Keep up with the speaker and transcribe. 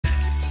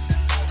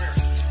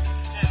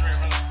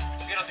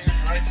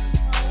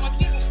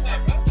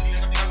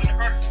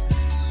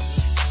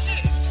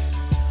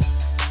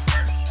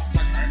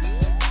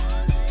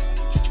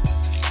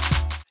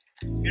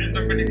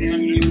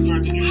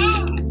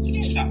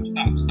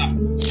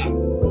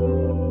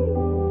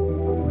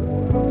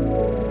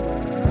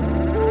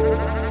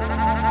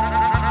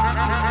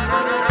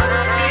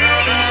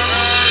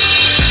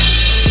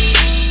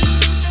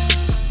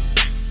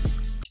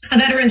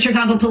veteran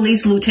Chicago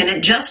police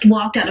lieutenant just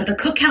walked out of the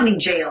Cook County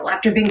Jail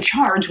after being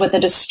charged with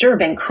a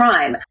disturbing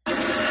crime.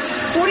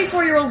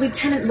 44-year-old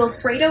Lieutenant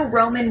Wilfredo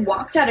Roman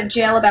walked out of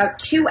jail about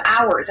 2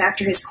 hours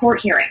after his court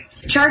hearing.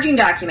 Charging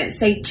documents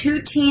say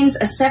two teens,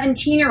 a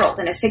 17-year-old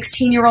and a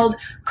 16-year-old,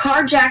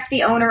 carjacked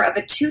the owner of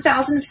a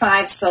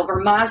 2005 silver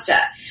Mazda.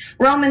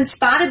 Roman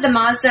spotted the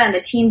Mazda and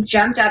the teens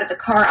jumped out of the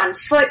car on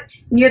foot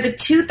near the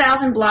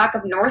 2000 block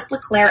of North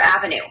LeClaire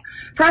Avenue.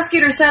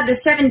 Prosecutors said the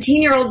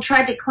 17-year-old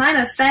tried to climb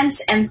a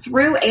fence and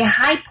threw a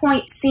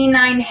high-point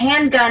C9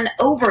 handgun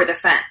over the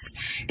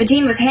fence. The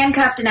teen was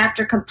handcuffed, and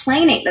after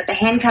complaining that the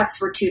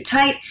handcuffs were too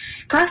tight,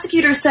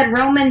 prosecutors said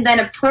Roman then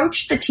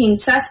approached the teen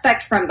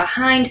suspect from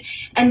behind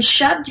and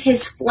shoved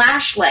his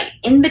flashlight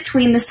in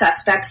between the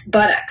suspect's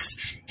buttocks.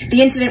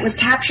 The incident was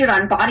captured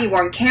on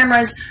body-worn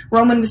cameras.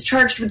 Roman was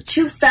charged with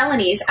 2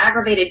 felonies,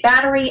 aggravated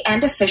battery,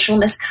 and official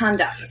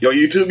misconduct. Yo,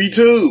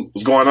 YouTube,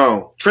 what's going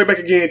on? Trey back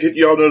again to hit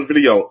y'all another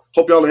video.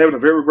 Hope y'all are having a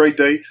very great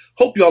day.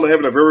 Hope y'all are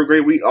having a very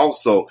great week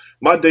also.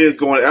 My day is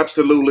going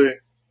absolutely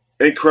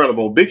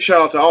incredible. Big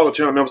shout out to all the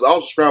channel members,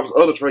 all subscribers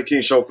of the Trey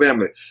King Show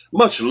family.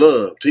 Much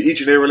love to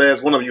each and every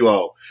last one of you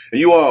all. And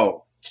you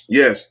all,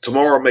 yes,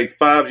 tomorrow make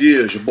 5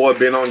 years your boy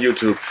been on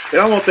YouTube.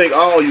 And I want to thank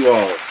all you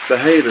all, the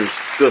haters,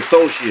 the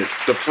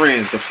associates, the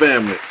friends, the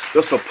family,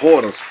 the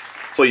supporters,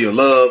 for your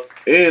love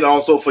and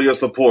also for your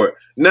support.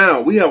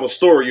 Now, we have a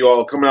story, you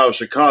all, coming out of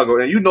Chicago.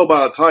 And you know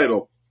by the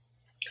title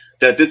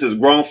that this is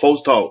Grown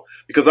Folks Talk.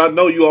 Because I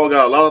know you all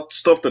got a lot of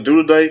stuff to do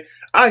today.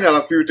 I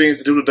got a few things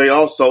to do today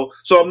also.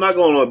 So I'm not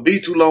going to be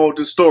too long with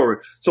this story.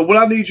 So what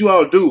I need you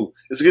all to do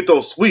is to get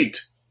those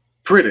sweet,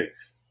 pretty,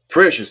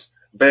 precious,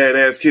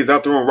 badass kids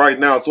out the room right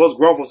now. So us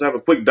grown folks have a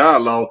quick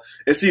dialogue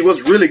and see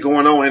what's really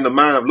going on in the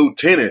mind of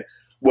Lieutenant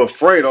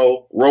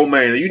Wilfredo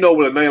Roman. And you know,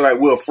 with a name like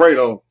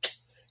Wilfredo,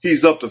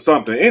 he's up to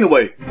something.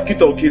 Anyway, get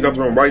those kids out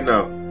the room right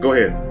now. Go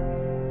ahead.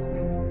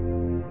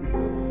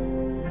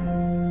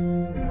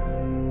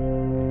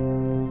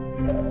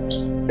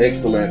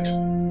 Excellent.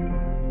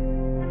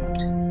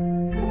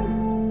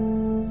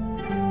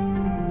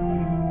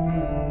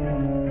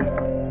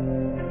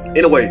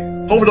 Anyway,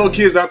 hopefully those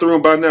kids out the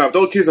room by now. If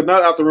those kids are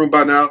not out the room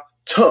by now,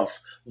 tough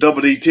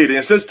double D titty.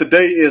 And since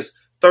today is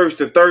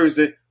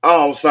Thursday,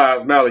 all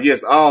sides matter.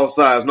 Yes, all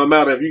sides. No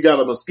matter if you got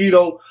a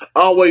mosquito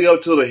all the way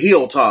up to the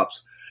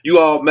hilltops, you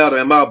all matter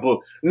in my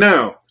book.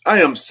 Now,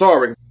 I am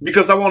sorry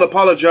because I want to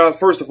apologize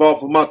first of all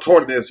for my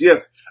tardiness.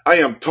 Yes, I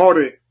am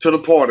tardy to the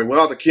party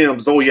without the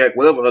Kim Zodiac,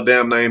 whatever her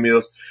damn name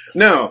is.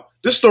 Now,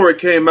 this story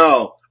came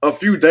out a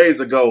few days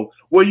ago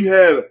where you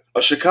had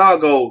a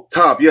Chicago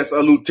cop, yes, a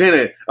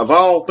lieutenant, of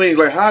all things.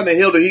 Like, how in the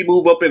hell did he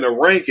move up in the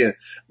ranking?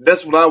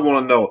 That's what I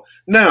want to know.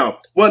 Now,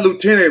 what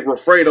Lieutenant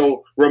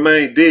Wilfredo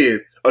Roman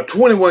did, a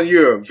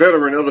 21-year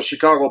veteran of the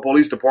Chicago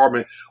Police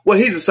Department, what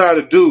he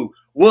decided to do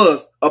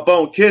was,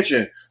 upon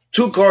catching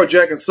 2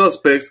 carjacking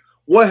suspects,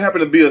 one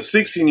happened to be a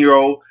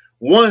 16-year-old,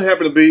 one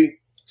happened to be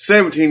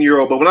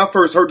 17-year-old. But when I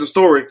first heard the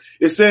story,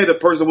 it said the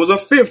person was a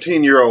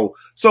 15-year-old.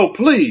 So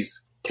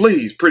please,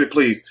 pretty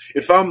please,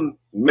 if I'm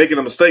making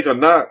a mistake or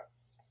not,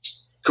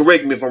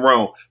 correct me if I'm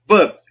wrong.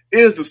 But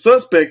is the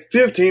suspect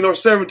 15 or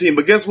 17?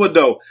 But guess what,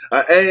 though?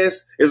 An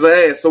ass is an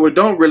ass, so it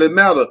don't really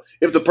matter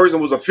if the person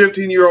was a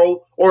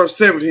 15-year-old or a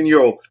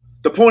 17-year-old.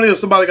 The point is,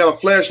 somebody got a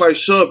flashlight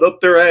shoved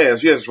up their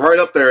ass. Yes, right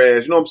up their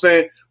ass. You know what I'm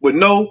saying? With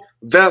no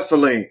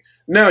Vaseline.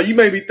 Now, you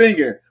may be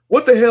thinking,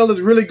 what the hell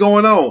is really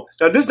going on?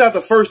 Now, this is not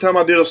the first time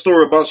I did a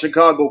story about a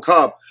Chicago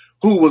cop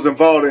who was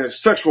involved in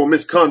sexual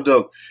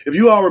misconduct. If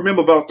you all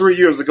remember, about 3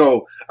 years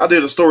ago, I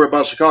did a story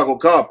about a Chicago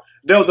cop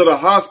that was at a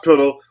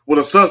hospital with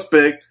a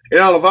suspect, and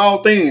out of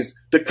all things,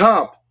 the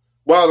cop,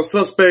 while the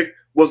suspect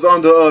was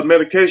under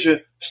medication,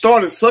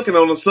 started sucking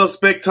on the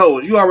suspect's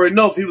toes. You already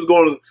know if he was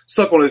going to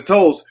suck on his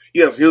toes,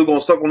 yes, he was going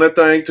to suck on that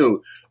thing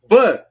too.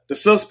 But the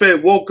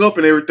suspect woke up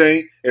and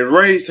everything and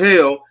raised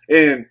hell,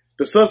 and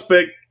the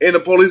suspect and the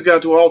police got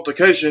into an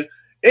altercation,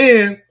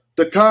 and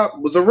the cop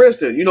was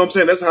arrested. You know what I'm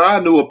saying? That's how I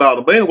knew about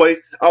him. But anyway,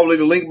 I'll leave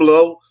the link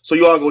below so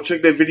you all go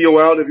check that video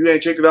out if you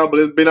ain't checked it out, but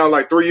it's been out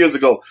like 3 years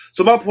ago.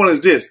 So my point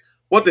is this.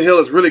 What the hell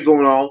is really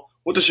going on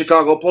with the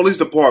Chicago Police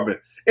Department?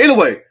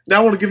 Anyway,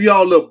 now I want to give you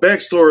all a little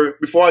backstory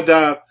before I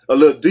dive a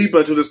little deeper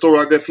into the story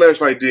like that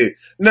flashlight did.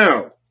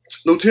 Now,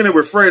 Lieutenant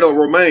Wilfredo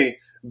Roman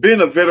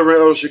been a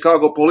veteran of the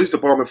Chicago Police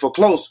Department for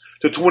close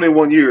to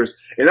 21 years.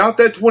 And out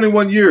that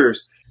 21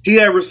 years, he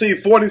had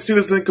received 40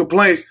 citizen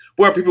complaints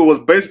where people was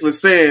basically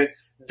saying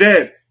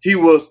that he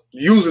was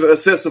using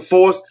excessive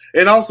force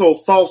and also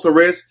false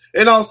arrests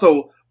and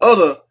also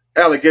other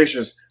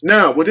allegations.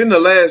 Now, within the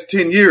last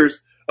 10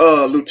 years,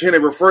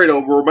 Lieutenant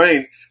Wilfredo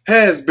Roman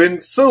has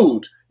been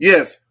sued,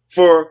 yes,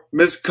 for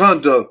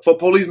misconduct, for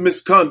police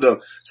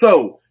misconduct.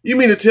 So, you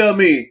mean to tell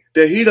me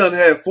that he done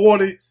had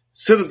 40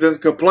 citizens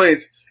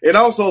complaints and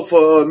also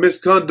for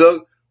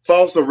misconduct,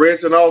 false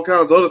arrests, and all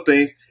kinds of other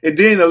things, and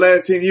then in the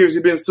last 10 years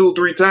he's been sued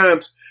 3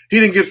 times. He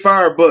didn't get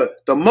fired,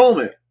 but the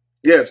moment,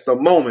 yes, the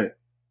moment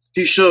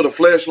he shoved a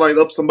flashlight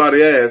up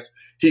somebody's ass,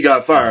 he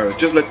got fired.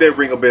 Just let that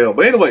ring a bell.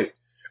 But anyway,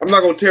 I'm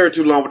not going to tear it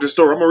too long with this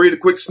story. I'm going to read a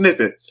quick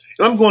snippet.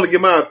 And I'm going to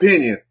give my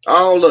opinion.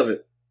 All of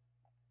it.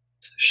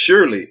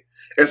 Surely,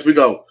 as we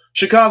go.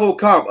 Chicago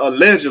cop,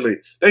 allegedly,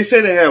 they say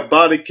they have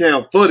body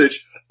cam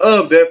footage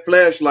of that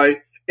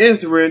flashlight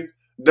entering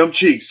them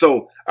cheeks.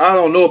 So, I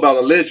don't know about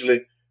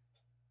allegedly.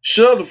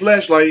 Shove the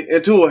flashlight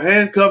into a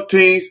handcuffed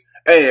teen's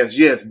ass.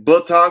 Yes,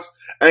 buttocks,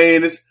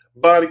 anus,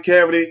 body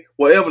cavity,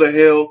 whatever the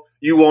hell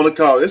you want to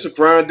call it. It's a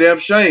crying damn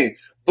shame.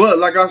 But,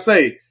 like I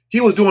say, he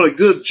was doing a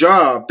good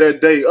job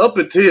that day up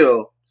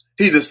until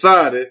he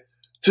decided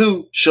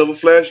to shove a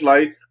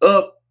flashlight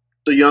up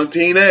the young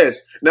teen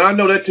ass. Now, I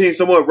know that teen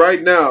somewhere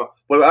right now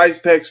with an ice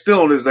pack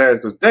still on his ass,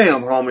 because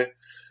damn, homie,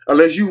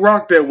 unless you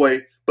rock that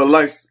way. But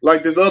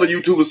like this other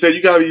YouTuber said,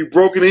 you got to be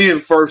broken in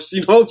first.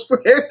 You know what I'm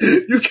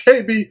saying? You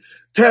can't be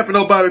tapping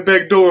nobody's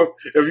back door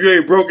if you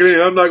ain't broken in.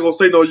 I'm not going to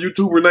say no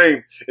YouTuber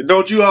name. And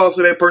don't you all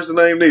say that person's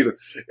name neither.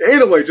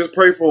 Anyway, just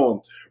pray for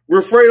him.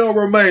 Wilfredo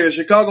Romain, a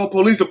Chicago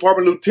Police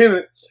Department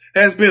lieutenant,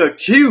 has been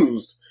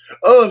accused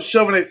of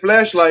shoving a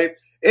flashlight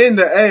in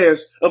the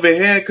ass of a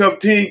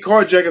handcuffed teen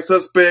carjacking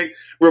suspect.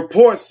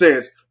 Report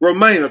says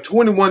Romain, a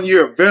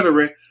 21-year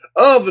veteran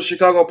of the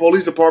Chicago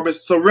Police Department,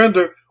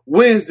 surrendered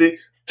Wednesday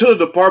to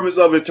the Department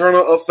of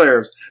Internal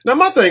Affairs. Now,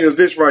 my thing is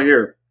this right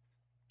here.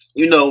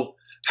 You know,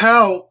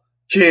 how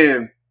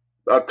can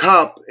a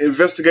cop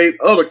investigate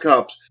other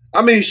cops?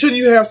 I mean, shouldn't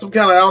you have some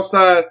kind of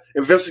outside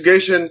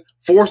investigation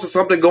force or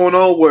something going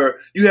on where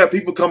you have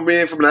people coming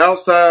in from the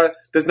outside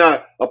that's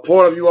not a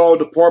part of you all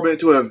department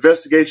to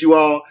investigate you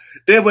all?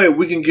 That way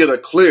we can get a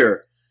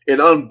clear and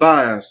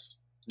unbiased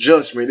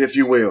judgment, if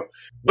you will.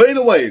 But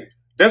anyway,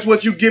 that's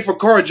what you get for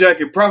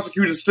carjacking.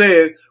 Prosecutors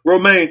said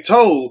Romain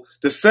told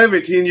the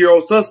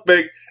 17-year-old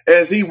suspect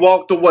as he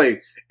walked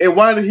away. And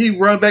why did he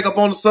run back up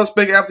on the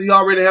suspect after he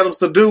already had him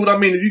subdued? I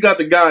mean, if you got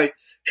the guy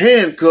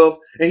handcuffed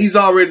and he's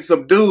already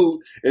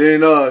subdued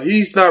and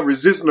he's not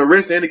resisting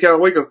arrest in any kind of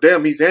way because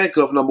damn, he's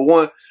handcuffed, number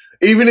one.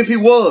 Even if he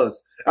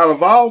was, out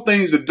of all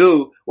things to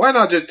do, why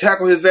not just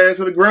tackle his ass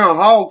to the ground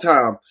hog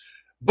time?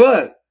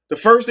 But the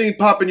first thing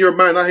pop in your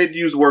mind, I hate to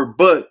use the word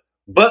but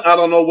I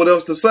don't know what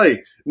else to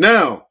say.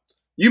 Now,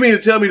 you mean to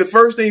tell me the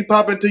first thing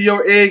pop into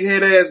your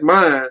egghead ass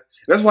mind,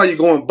 that's why you're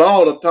going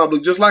bald up top,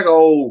 look just like an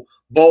old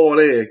bald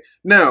egg.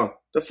 Now,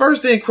 the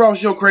first thing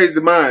cross your crazy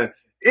mind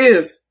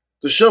is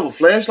to shove a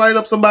flashlight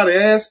up somebody's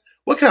ass?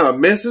 What kind of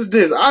mess is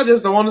this? I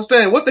just don't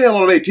understand. What the hell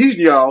are they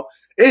teaching y'all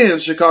in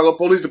Chicago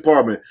Police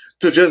Department?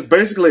 To just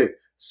basically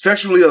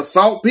sexually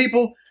assault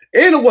people?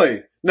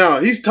 Anyway,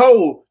 now he's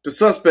told the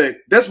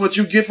suspect, that's what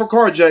you get for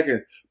carjacking.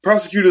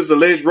 Prosecutors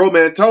allege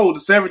Romain told the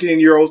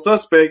 17-year-old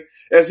suspect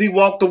as he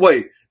walked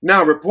away.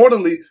 Now,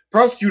 reportedly,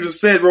 prosecutors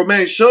said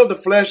Romain shoved the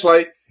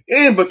flashlight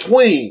in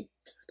between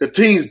the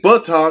teen's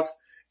buttocks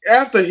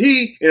after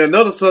he and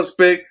another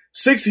suspect,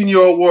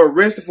 16-year-old, were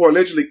arrested for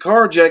allegedly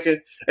carjacking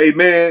a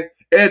man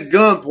at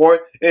gunpoint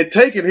and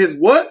taking his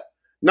what?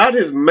 Not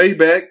his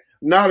Maybach,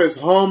 not his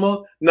Hummer,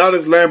 not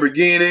his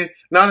Lamborghini,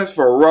 not his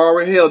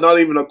Ferrari, hell, not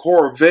even a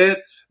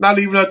Corvette, not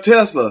even a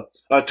Tesla,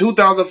 a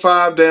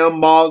 2005 damn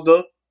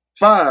Mazda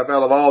 5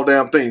 out of all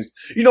damn things.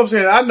 You know what I'm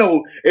saying? I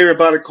know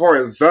everybody's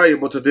car is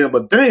valuable to them,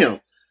 but damn,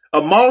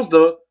 a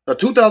Mazda, a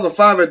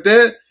 2005 at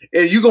that,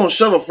 and you gonna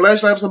shove a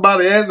flashlight up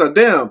somebody's ass? Or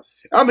damn,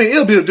 I mean,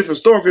 it'll be a different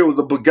story if it was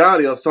a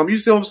Bugatti or something. You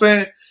see what I'm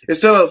saying?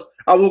 Instead of,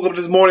 I woke up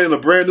this morning in a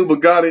brand new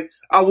Bugatti,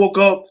 I woke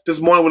up this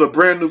morning with a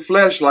brand new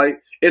flashlight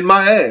in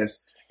my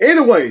ass.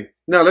 Anyway,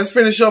 now let's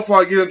finish up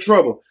before I get in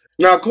trouble.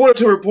 Now, according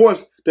to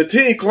reports, the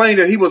teen claimed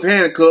that he was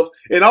handcuffed,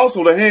 and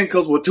also the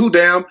handcuffs were too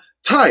damn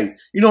tight.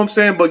 You know what I'm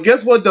saying? But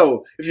guess what,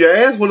 though? If your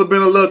ass would have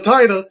been a little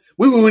tighter,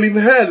 we wouldn't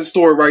even have the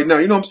story right now.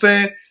 You know what I'm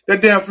saying?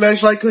 That damn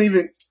flashlight couldn't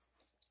even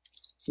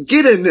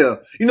get in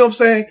there. You know what I'm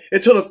saying?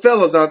 And to the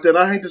fellas out there, and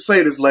I hate to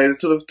say this, ladies,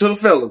 to the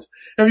fellas,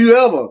 have you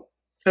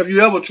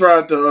ever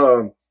tried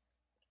to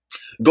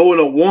go in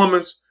a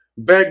woman's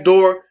back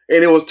door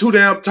and it was too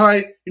damn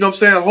tight? You know what I'm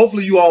saying?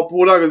 Hopefully you all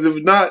pulled out, because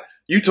if not,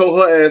 you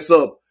tore her ass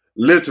up,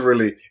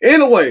 literally.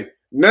 Anyway,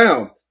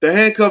 now, the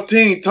handcuffed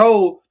teen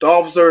told the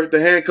officer the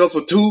handcuffs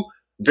were too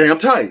damn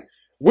tight,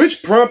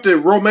 which prompted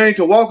Romain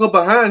to walk up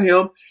behind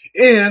him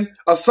and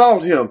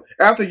assault him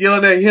after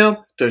yelling at him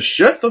to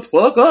shut the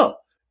fuck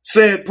up,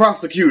 said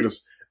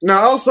prosecutors.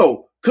 Now,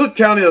 also, Cook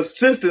County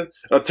Assistant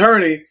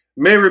Attorney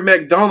Mary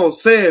McDonald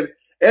said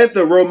at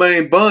the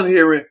Romain bond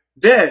hearing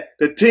that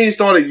the teen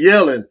started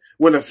yelling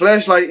when the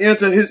flashlight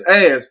entered his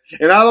ass.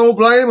 And I don't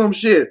blame him,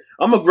 shit.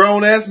 I'm a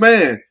grown-ass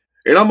man.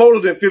 And I'm older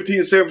than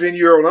 15,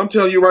 17-year-old. I'm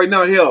telling you right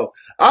now, hell,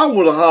 I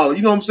would have hollered.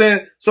 You know what I'm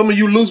saying? Some of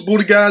you loose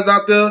booty guys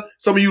out there,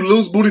 some of you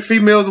loose booty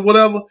females or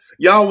whatever,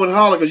 y'all wouldn't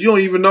holler because you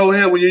don't even know,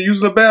 hell, when you're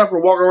using the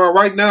bathroom, walking around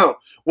right now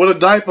with a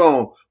diaper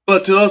on.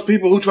 But to us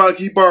people who try to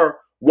keep our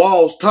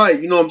walls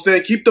tight, you know what I'm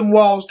saying? Keep them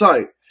walls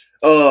tight.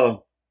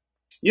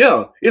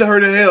 Yeah, it'll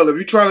hurt in hell if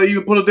you try to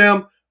even put a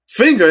damn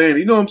finger in it.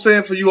 You know what I'm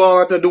saying? For you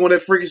all out there doing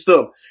that freaky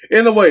stuff.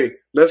 Anyway,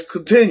 let's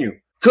continue.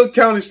 Cook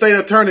County State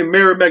Attorney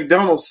Mary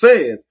McDonald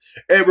said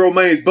at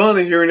Romain's bond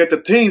hearing that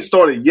the teen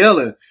started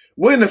yelling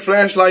when the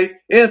flashlight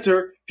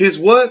entered his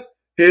what?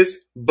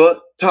 His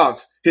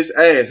buttocks. his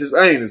ass, his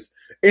anus.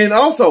 And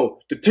also,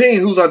 the teen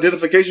whose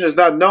identification is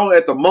not known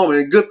at the moment,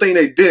 and good thing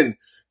they didn't,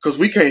 because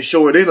we can't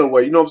show it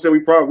anyway. You know what I'm saying?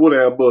 We probably would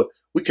have, but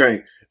we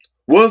can't.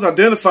 Was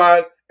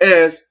identified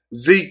as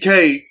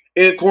ZK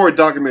in court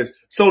documents.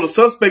 So the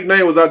suspect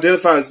name was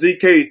identified as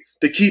ZK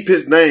to keep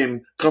his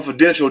name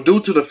confidential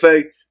due to the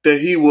fact that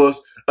he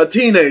was a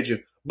teenager.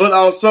 But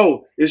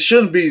also, it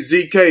shouldn't be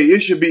ZK.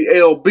 It should be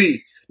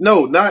LB.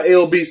 No, not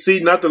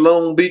LBC, not the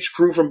Long Beach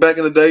crew from back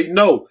in the day.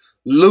 No,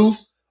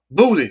 Loose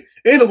Booty.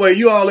 Anyway,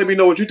 you all let me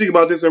know what you think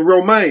about this. And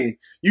Romaine,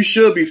 you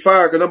should be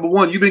fired because, number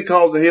one, you've been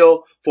causing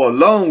hell for a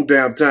long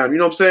damn time. You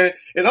know what I'm saying?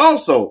 And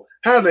also,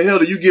 how in the hell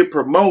do you get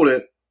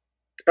promoted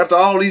after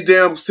all these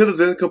damn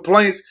citizen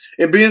complaints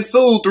and being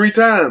sued 3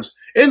 times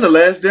in the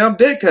last damn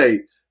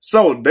decade?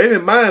 So they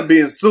didn't mind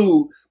being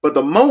sued, but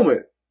the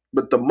moment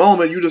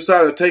you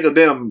decided to take a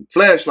damn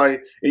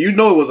flashlight and you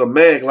know it was a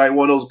mag light,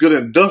 one of those good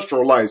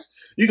industrial lights,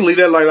 you can leave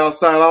that light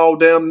outside all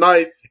damn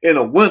night in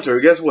the winter.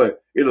 Guess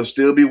what? It'll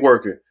still be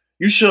working.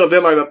 You shove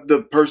that light up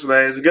the person's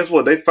ass, and guess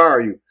what? They fire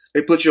you.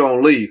 They put you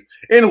on leave.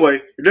 Anyway,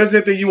 if there's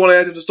anything you want to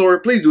add to the story,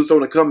 please do so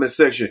in the comment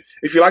section.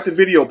 If you like the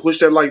video, push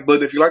that like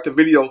button. If you like the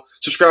video,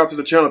 subscribe to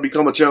the channel,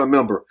 become a channel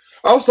member.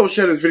 Also,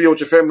 share this video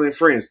with your family and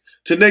friends.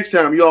 Till next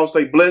time, you all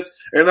stay blessed,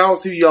 and I'll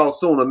see y'all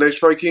soon on the next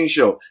Trey King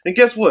Show. And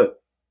guess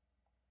what?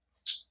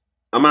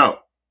 I'm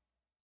out.